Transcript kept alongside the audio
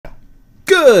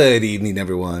Good evening,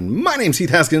 everyone. My name's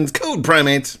Heath Haskins, Code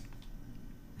Primate.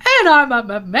 And I'm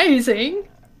amazing.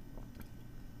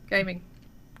 Gaming.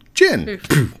 Jin.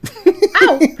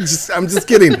 Ow! I'm just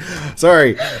kidding.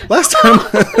 Sorry. Last time...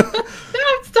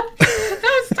 I'm stuck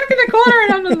in the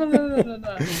corner.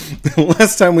 No.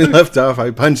 Last time we left off, I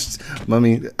punched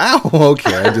Mummy. Ow!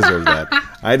 Okay, I deserved that.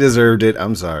 I deserved it.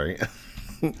 I'm sorry.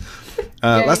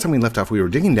 Last time we left off, we were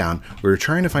digging down. We were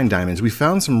trying to find diamonds. We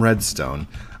found some redstone.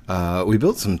 We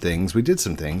built some things. We did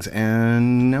some things,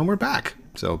 and now we're back.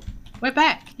 So we're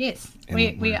back. Yes,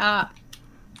 we are.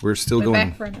 We're still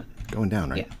going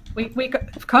down, right? Yeah. We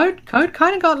got, code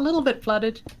kind of got a little bit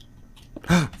flooded.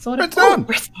 Sort of. Redstone.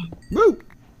 Redstone. Woo!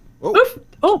 Oh, oof!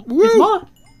 Oh, woo. There's more.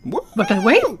 Woo. But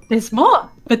wait, there's more.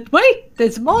 But wait,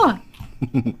 there's more.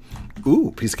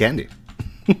 Ooh, piece of candy.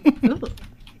 Ooh.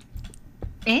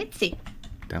 Fancy.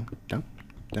 Down.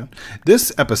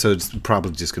 This episode's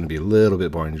probably just going to be a little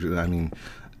bit boring. I mean,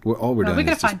 all we're doing we're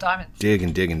gonna is find diamonds.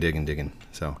 digging.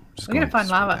 So we're gonna find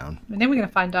lava, and then we're gonna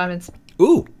find diamonds.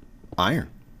 Ooh, iron.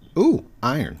 Ooh,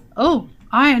 iron. Oh,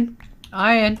 iron.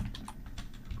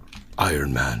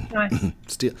 Iron Man. Nice.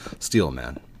 Steel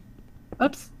Man.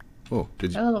 Oops. Oh,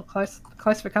 did you? A little close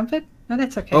for comfort. No,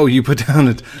 that's okay. Oh, you put down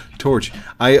a torch.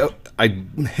 I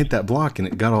hit that block and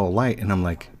it got all light, and I'm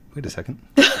like, wait a second.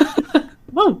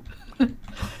 Whoa.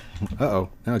 Uh-oh.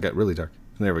 Now it got really dark.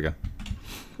 There we go.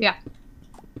 Yeah.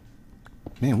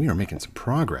 Man, we are making some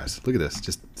progress. Look at this.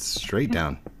 Just straight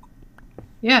down.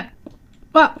 Yeah.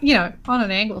 Well, you know, on an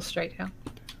angle straight down.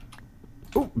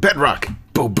 Oh, bedrock.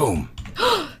 Boom, boom.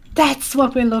 That's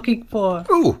what we're looking for.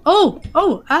 Ooh. Oh,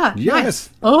 Yes. Nice.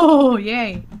 Oh,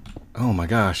 yay. Oh my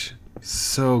gosh.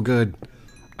 So good.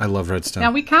 I love redstone.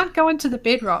 Now, we can't go into the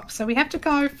bedrock, so we have to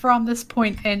go from this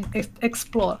point and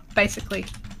explore, basically.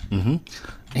 Mm-hmm.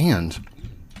 And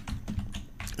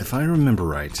if I remember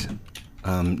right,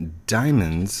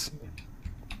 diamonds...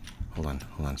 Hold on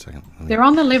a second. They're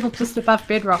on the level just above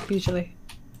bedrock, usually.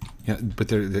 Yeah,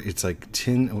 but it's like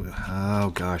tin... Oh,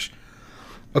 gosh.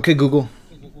 Okay, Google.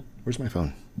 Where's my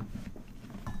phone?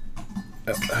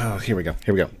 Oh, here we go.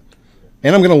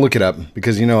 And I'm going to look it up,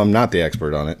 because, you know, I'm not the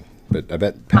expert on it. But I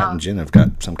bet Pat and Jen have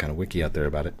got some kind of wiki out there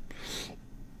about it.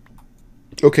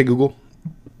 Okay, Google.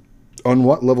 On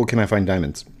what level can I find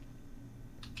diamonds?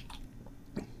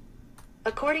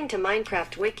 According to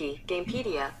Minecraft Wiki,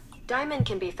 Gamepedia, diamond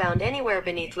can be found anywhere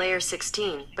beneath layer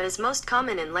 16, but is most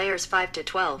common in layers 5 to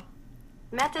 12.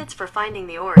 Methods for finding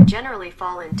the ore generally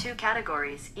fall in two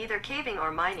categories, either caving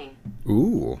or mining.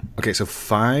 Ooh. Okay, so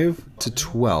 5 to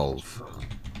 12.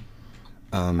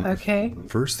 Okay.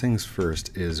 First things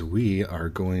first is we are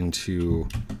going to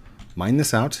mine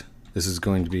this out. This is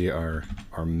going to be our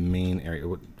main area.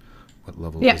 What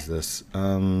level is this?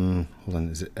 Hold on,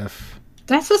 is it F?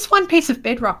 That's just one piece of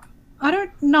bedrock. I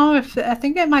don't know if... I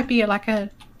think that might be like a...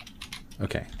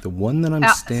 Okay, the one that I'm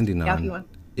standing on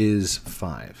is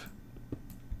 5.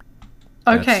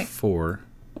 Okay. That's 4.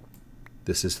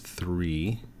 This is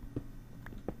 3.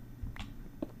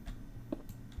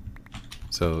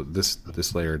 So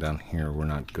this layer down here, we're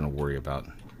not going to worry about.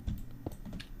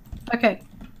 Okay.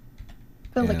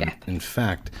 Fill the gap. In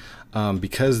fact,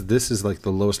 because this is like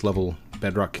the lowest level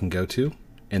bedrock can go to,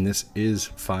 and this is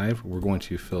 5, we're going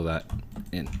to fill that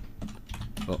in.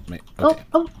 Oh,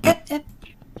 okay.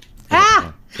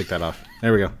 Ah! Take that off.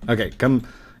 There we go. Okay, come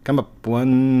up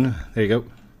one. There you go.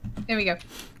 There we go.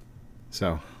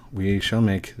 So we shall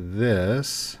make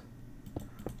this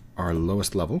our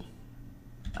lowest level.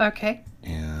 Okay.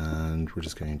 And we're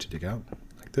just going to dig out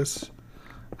like this.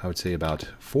 I would say about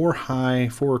 4 high,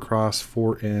 4 across,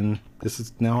 4 in. This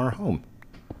is now our home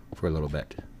for a little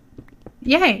bit.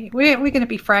 Yay! We're going to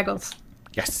be Fraggles.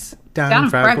 Yes!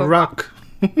 Down Fraggle Rock!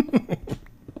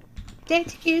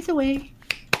 Dance years away.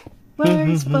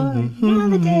 Words for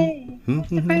another day.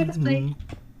 The first play.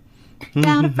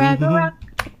 Down Fraggle Rock.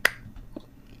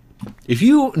 If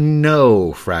you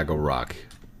know Fraggle Rock,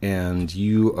 and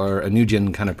you are a new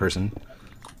gen kind of person,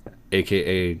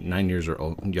 aka 9 years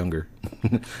or younger,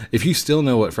 if you still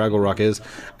know what Fraggle Rock is,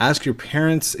 ask your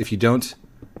parents if you don't,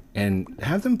 and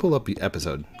have them pull up the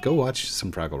episode. Go watch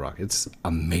some Fraggle Rock. It's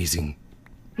amazing.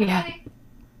 Yeah.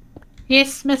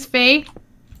 Yes, Miss V.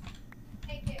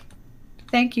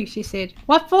 Thank you, she said.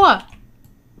 What for?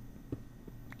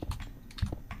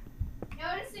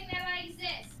 Noticing that I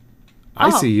exist. I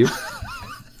see you.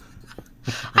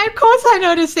 Of course I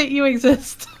noticed that you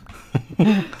exist.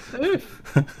 But,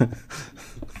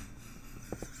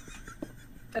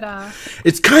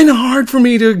 it's kind of hard for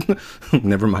me to...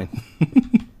 Never mind.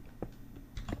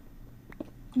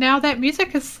 Now that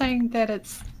music is saying that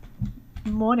it's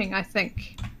morning, I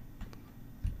think.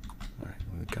 All right,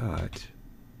 got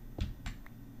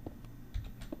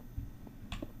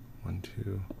 1,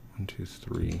 2, 1, 2,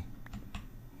 3.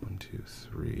 1, 2,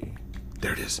 3.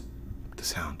 There it is. The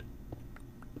sound.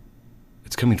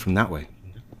 It's coming from that way.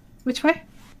 Which way?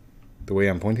 The way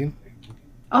I'm pointing?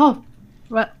 Oh,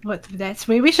 what? That's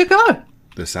where we should go.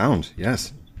 The sound,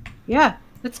 yes. Yeah.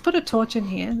 Let's put a torch in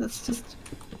here. Let's just...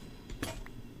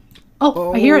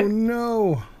 Oh, I hear it. Oh,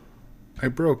 no. I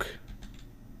broke.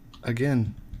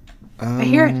 Again. I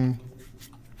hear it.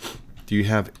 Do you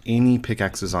have any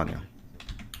pickaxes on you?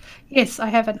 Yes, I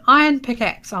have an iron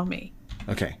pickaxe on me.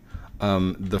 Okay.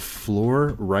 The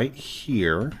floor right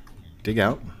here. Dig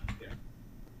out.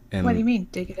 And What do you mean,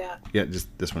 dig it out? yeah, just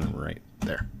this one right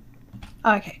there.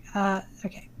 Oh, okay.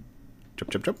 Okay. Chop,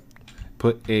 chop, chop.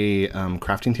 Put a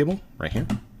crafting table right here.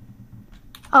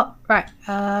 Oh, right.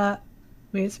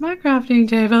 Where's my crafting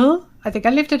table? I think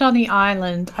I left it on the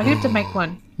island. I have to make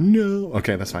one. No.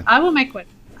 Okay, that's fine. I will make one.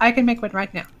 I can make one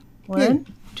right now. 1,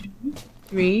 2,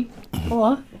 3,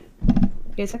 4.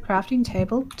 Here's a crafting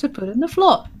table to put in the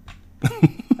floor.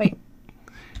 Wait.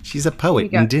 She's a poet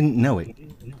Here we and go. didn't know it.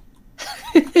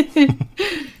 There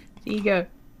you go.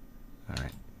 All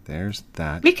right. There's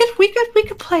that. We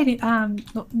could play the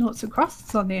noughts and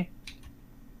crosses on there.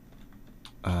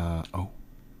 Oh.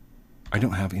 I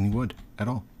don't have any wood at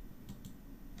all.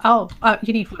 Oh,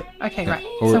 you need wood. Okay, right.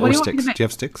 Or, so what or do you want me sticks. to make? Do you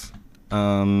have sticks?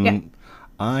 Yeah.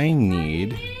 I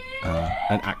need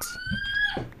an axe.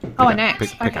 Oh, an axe. Pick,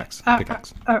 Okay. pickaxe.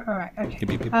 Pickaxe. Oh, all right. Okay.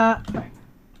 Yip, yip, yip. Right.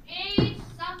 Need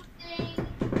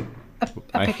something. A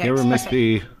I pickaxe. hear a Miss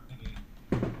Okay. B.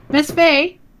 Miss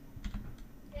V,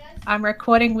 Yes. I'm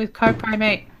recording with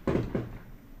co-primate.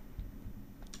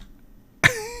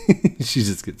 She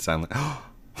just gets silent.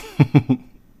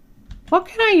 What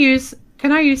can I use?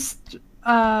 Can I use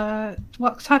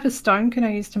what type of stone can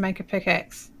I use to make a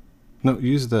pickaxe? No,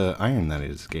 use the iron that I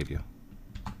just gave you.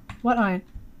 What iron?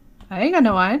 I ain't got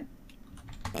no iron.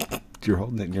 You're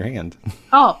holding it in your hand.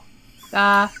 Oh,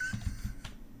 I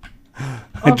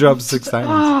dropped 6 irons.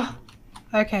 Oh,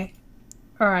 okay.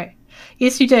 All right.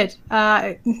 Yes, you did.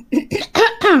 Okay.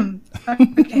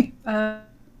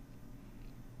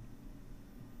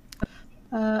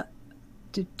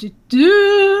 Do, do,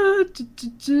 do, do, do,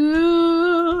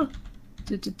 do,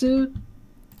 do, do, do.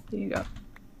 There you go. Do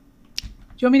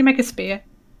you want me to make a spear?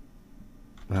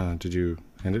 Did you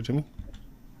hand it to me?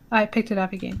 I picked it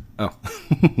up again. Oh.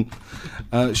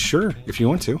 Sure, if you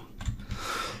want to. Here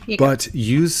you go. But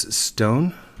use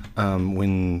stone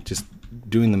when just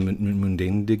doing the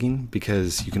mundane digging,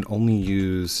 because you can only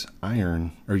use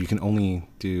iron, or you can only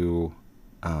do...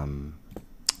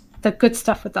 The good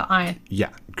stuff with the iron.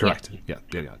 yeah, correct. Yeah.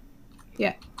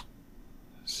 Yeah.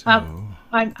 So...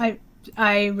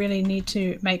 I really need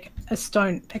to make a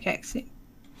stone pickaxe. Do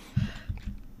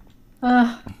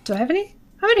I have any?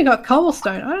 I've only got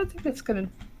cobblestone. I don't think that's gonna...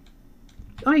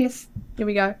 Oh yes, here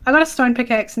we go. I got a stone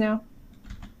pickaxe now.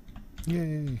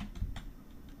 Yay.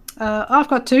 I've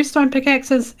got 2 stone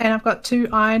pickaxes and I've got 2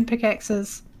 iron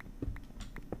pickaxes.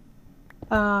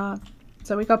 So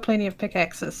we got plenty of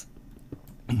pickaxes.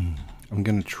 I'm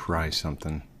gonna try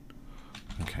something.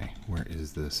 Okay, where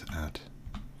is this at?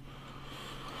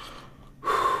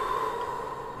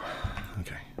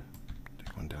 Okay,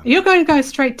 take one down. You're going to go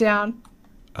straight down.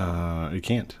 You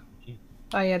can't.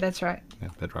 Oh yeah, that's right. Yeah,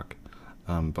 bedrock.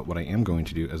 But what I am going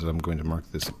to do is I'm going to mark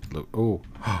this. Oh,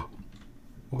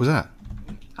 what was that?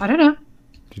 I don't know.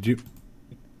 Did you?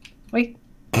 Wait,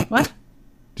 what?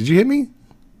 Did you hit me?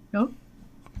 No.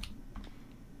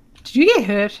 Did you get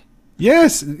hurt?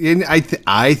 Yes, and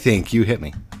I think you hit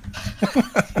me.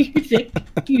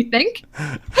 You think?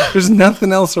 There's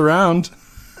nothing else around.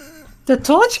 The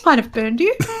torch might have burned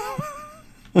you.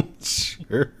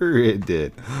 Sure, it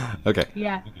did. Okay.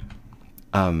 Yeah.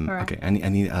 Alright. Okay. I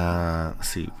need. Let's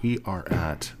see. We are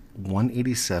at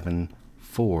 187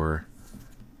 for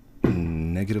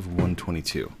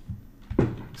 -122.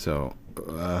 So,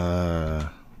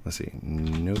 let's see.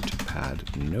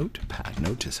 Notepad. Note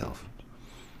to self.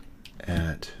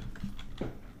 At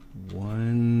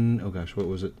 1. Oh gosh, what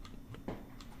was it?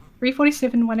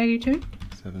 347, 182.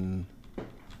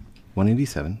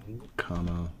 187,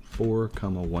 comma 4,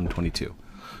 comma 122.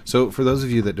 So for those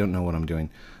of you that don't know what I'm doing,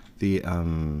 the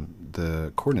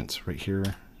coordinates right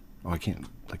here. Oh, I can't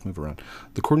like move around.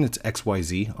 The coordinates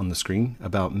XYZ on the screen,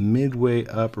 about midway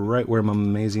up, right where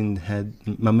Mumazing's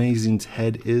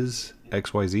head is,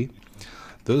 XYZ.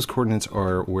 Those coordinates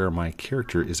are where my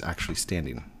character is actually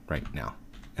standing right now.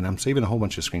 And I'm saving a whole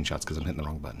bunch of screenshots because I'm hitting the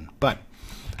wrong button. But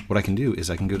what I can do is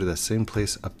I can go to the same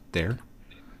place up there,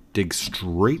 dig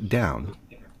straight down,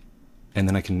 and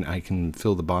then I can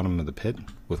fill the bottom of the pit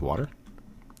with water,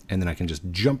 and then I can just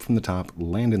jump from the top,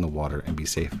 land in the water, and be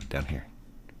safe down here.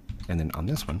 And then on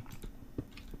this one,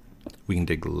 we can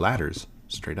dig ladders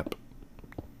straight up.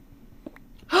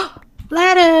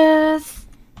 Ladders!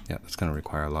 Yeah, that's going to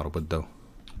require a lot of wood, though.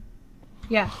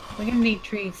 Yeah, we're gonna need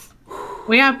trees.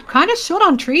 We are kind of short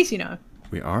on trees, you know.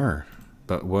 We are.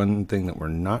 But one thing that we're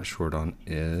not short on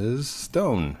is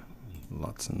stone.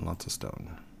 Lots and lots of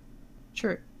stone.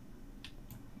 True.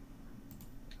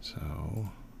 So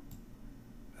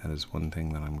that is one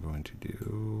thing that I'm going to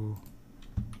do.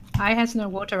 I has no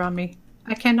water on me.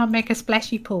 I cannot make a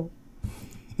splashy pool.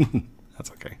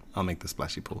 That's okay. I'll make the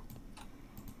splashy pool.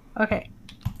 Okay.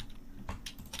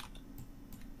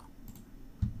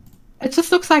 It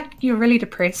just looks like you're really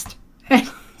depressed.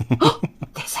 Oh,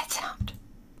 there's that sound.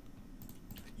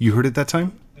 You heard it that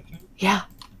time? Yeah.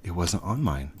 It wasn't on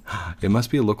mine. It must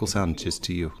be a local sound just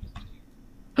to you.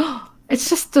 It's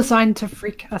just designed to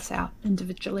freak us out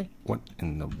individually. What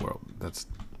in the world?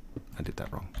 I did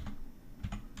that wrong.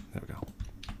 There we go.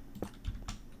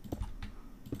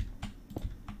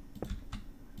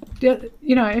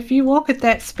 You know, if you walk at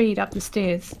that speed up the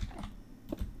stairs,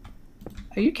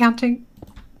 are you counting?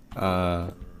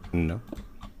 No.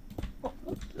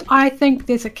 I think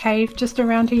there's a cave just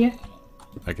around here.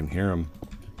 I can hear them.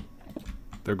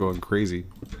 They're going crazy.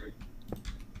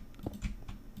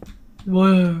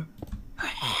 Whoa.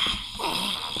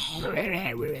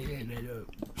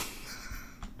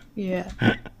 Yeah.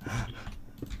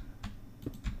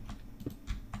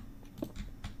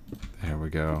 There we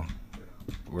go.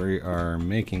 We are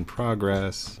making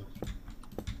progress.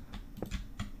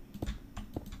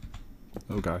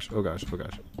 Oh gosh, oh gosh, oh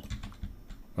gosh.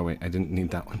 Oh wait, I didn't need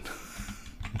that one.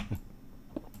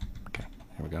 Okay,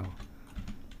 here we go.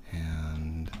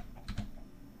 And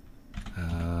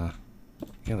yeah,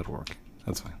 that'll work.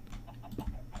 That's fine.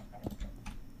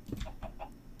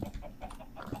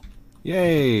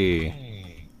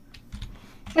 Yay!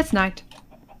 It's night.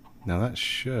 Now that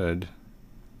should...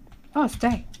 Oh, it's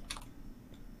day.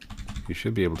 You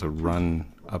should be able to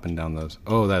run up and down those.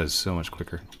 Oh, that is so much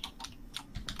quicker.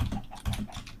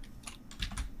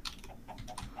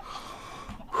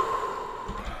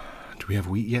 Do we have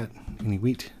wheat yet? Any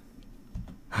wheat?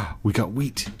 We got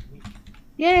wheat.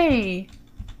 Yay!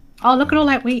 Oh, look at all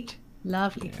that wheat.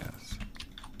 Lovely. Yes.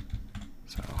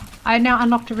 So, I now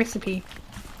unlocked a recipe.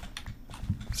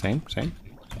 same.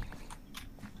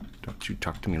 Don't you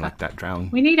talk to me like that, drown.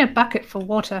 We need a bucket for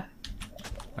water.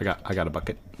 I got a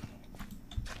bucket.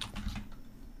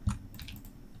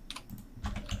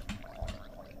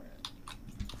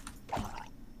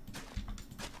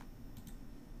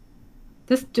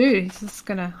 This dude is just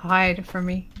gonna hide from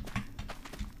me.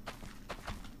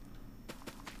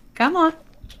 Come on,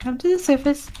 come to the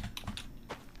surface.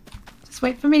 Just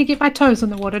wait for me to get my toes in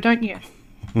the water, don't you?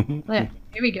 There,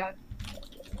 here we go.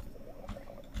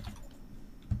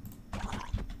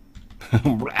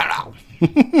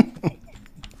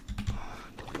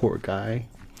 Poor guy.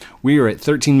 We are at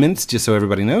 13 minutes, just so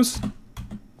everybody knows.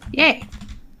 Yay!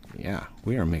 Yeah,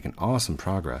 we are making awesome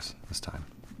progress this time.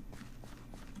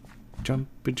 Jump,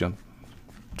 jump,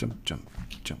 jump, jump,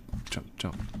 jump, jump,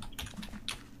 jump.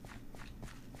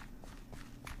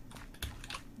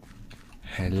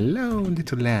 Hello,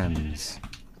 little lambs.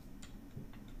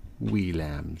 Wee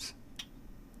lambs.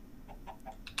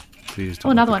 Please don't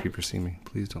let another the one. creeper see me.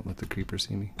 Please don't let the creeper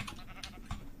see me.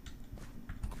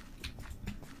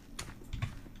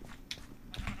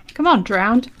 Come on,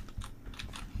 drowned.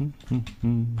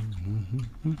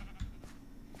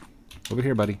 Over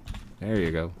here, buddy. There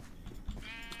you go.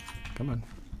 Come on.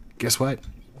 Guess what?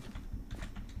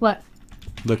 What?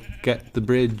 Look at the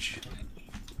bridge.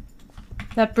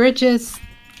 That bridge is...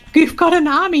 You've got an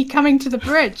army coming to the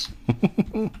bridge.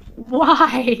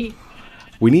 Why?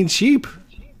 We need sheep.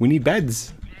 We need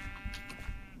beds.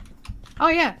 Oh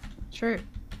yeah, true.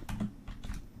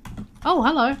 Oh,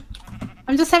 hello.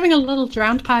 I'm just having a little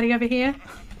drowned party over here.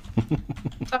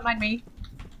 Don't mind me.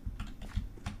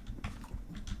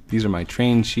 These are my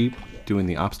trained sheep doing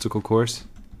the obstacle course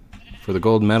for the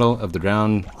gold medal of the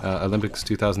Drown Olympics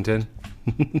 2010.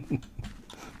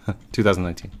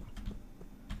 2019.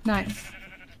 Nice.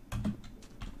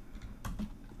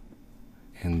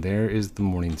 And there is the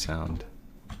morning sound.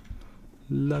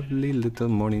 Lovely little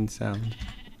morning sound.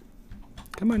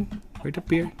 Come on, right up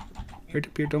here. Right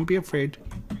up here, don't be afraid.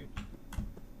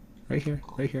 Right here,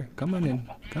 right here. Come on in.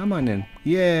 Come on in.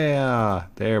 Yeah,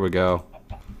 there we go.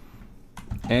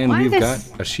 And Why we've this-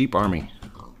 got a sheep army.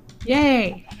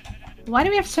 Yay. Why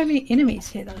do we have so many enemies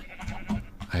here though?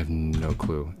 I have no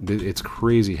clue. It's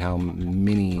crazy how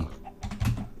many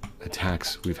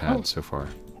attacks we've had so far.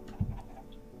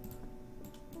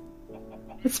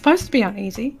 It's supposed to be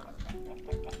uneasy.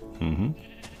 Mm-hmm.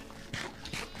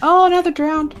 Oh, another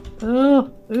drowned.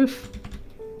 Oh, oof.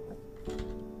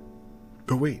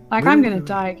 Oh, wait. Like, I'm gonna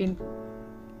die again.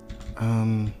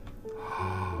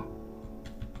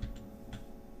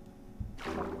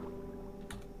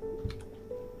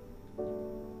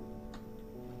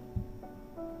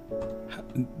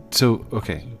 So,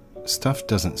 okay. Stuff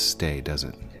doesn't stay, does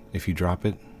it? If you drop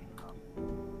it?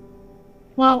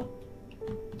 Well,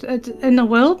 in the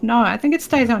world? No, I think it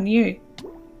stays on you.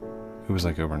 It was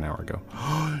like over an hour ago.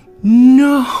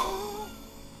 No!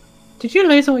 Did you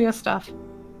lose all your stuff?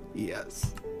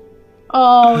 Yes.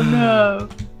 Oh, no.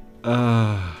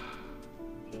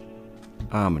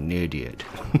 I'm an idiot.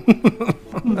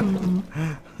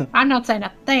 I'm not saying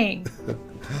a thing.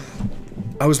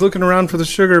 I was looking around for the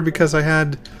sugar because I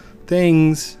had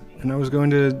things, and I was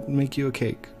going to make you a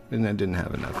cake, and I didn't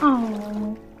have enough.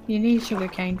 Oh, you need sugar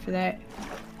cane for that.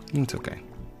 It's okay.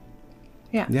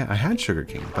 Yeah. Yeah, I had sugar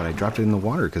cane, but I dropped it in the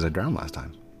water because I drowned last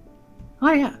time.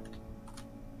 Oh, yeah.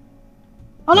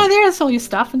 Oh, no, there's all your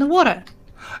stuff in the water.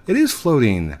 It is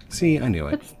floating. See, I knew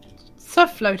it. It's so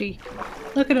floaty.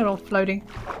 Look at it all floating.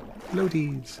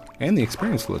 Floaties. And the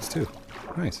experience floats, too.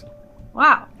 Nice.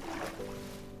 Wow.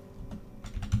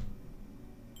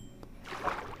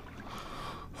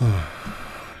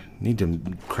 Need to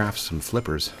craft some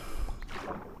flippers.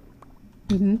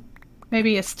 Mm-hmm.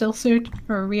 Maybe a still suit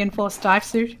or a reinforced dive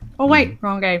suit. Oh, wait,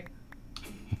 wrong game.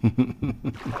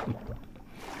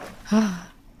 I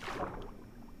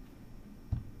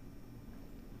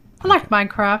like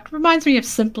Minecraft. Reminds me of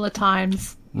simpler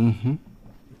times. Mm-hmm.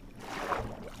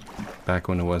 Back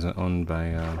when it wasn't owned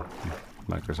by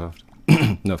Microsoft.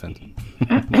 No offense.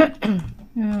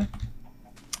 Yeah.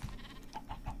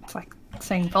 It's like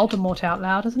saying Voldemort out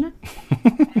loud, isn't it?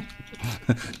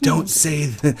 Don't say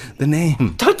the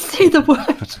name. Don't say the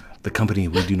word. The company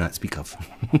we do not speak of.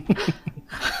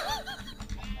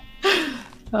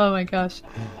 Oh my gosh.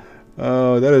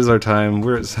 Oh, that is our time.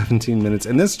 We're at 17 minutes,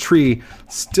 and this tree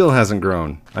still hasn't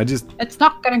grown. It's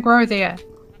not gonna grow there.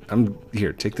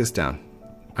 Here, take this down.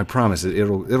 I promise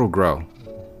it'll grow.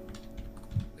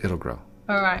 It'll grow.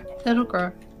 All right, it'll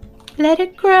grow. Let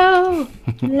it grow.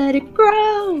 Let it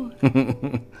grow.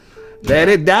 Let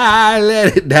it die,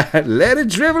 let it die, let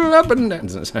it shrivel up and down.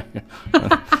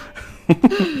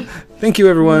 Thank you,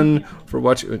 everyone, for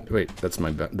watching. Wait, that's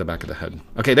the back of the head.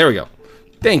 Okay, there we go.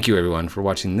 Thank you, everyone, for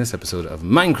watching this episode of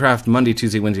Minecraft Monday,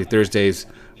 Tuesday, Wednesday, Thursdays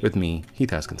with me, Heath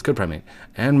Haskins, Code Primate,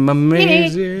 and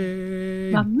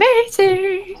Mumazing.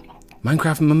 Amazing.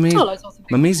 Minecraft,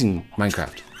 amazing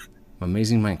Minecraft.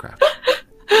 Amazing Minecraft.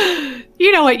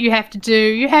 You know what you have to do.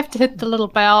 You have to hit the little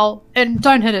bell, and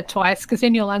don't hit it twice, because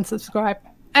then you'll unsubscribe.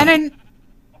 And then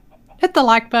hit the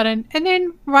like button, and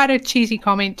then write a cheesy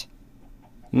comment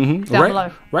down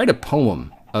below. Write a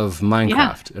poem of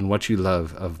Minecraft and what you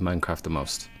love of Minecraft the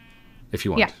most, if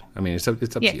you want. Yeah. I mean, it's up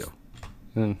to you.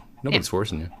 And nobody's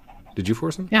forcing you. Did you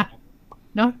force them? Yeah.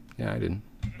 No. Yeah, I didn't.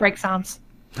 Breaks arms.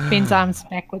 Bends arms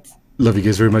backwards. Love you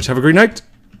guys very much. Have a great night.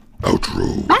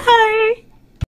 Outro. Bye.